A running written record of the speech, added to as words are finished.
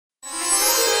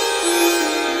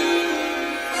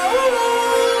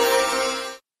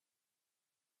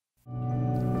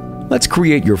Let's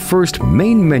create your first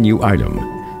main menu item.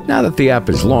 Now that the app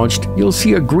is launched, you'll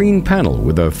see a green panel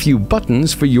with a few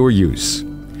buttons for your use.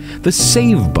 The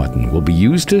Save button will be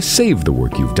used to save the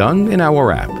work you've done in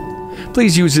our app.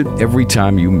 Please use it every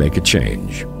time you make a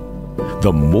change.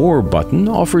 The More button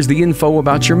offers the info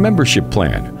about your membership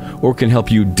plan or can help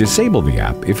you disable the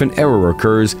app if an error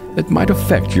occurs that might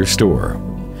affect your store.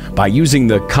 By using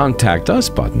the Contact Us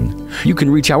button, you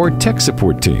can reach our tech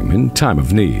support team in time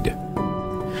of need.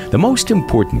 The most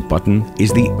important button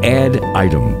is the Add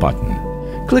Item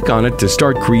button. Click on it to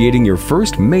start creating your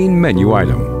first main menu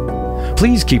item.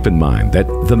 Please keep in mind that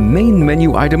the main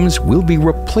menu items will be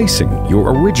replacing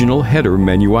your original header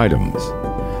menu items,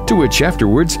 to which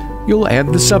afterwards you'll add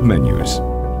the submenus.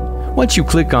 Once you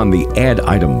click on the Add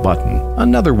Item button,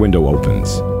 another window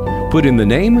opens. Put in the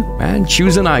name and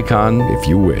choose an icon if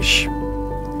you wish.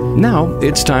 Now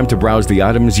it's time to browse the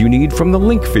items you need from the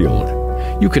link field.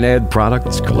 You can add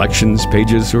products, collections,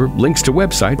 pages, or links to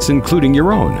websites, including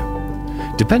your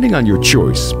own. Depending on your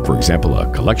choice, for example,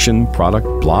 a collection, product,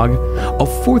 blog, a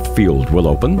fourth field will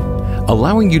open,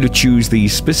 allowing you to choose the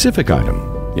specific item.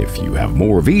 If you have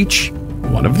more of each,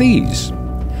 one of these.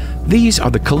 These are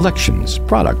the collections,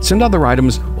 products, and other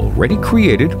items already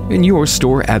created in your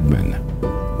store admin.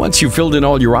 Once you've filled in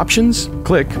all your options,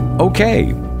 click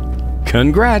OK.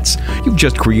 Congrats! You've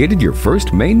just created your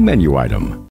first main menu item.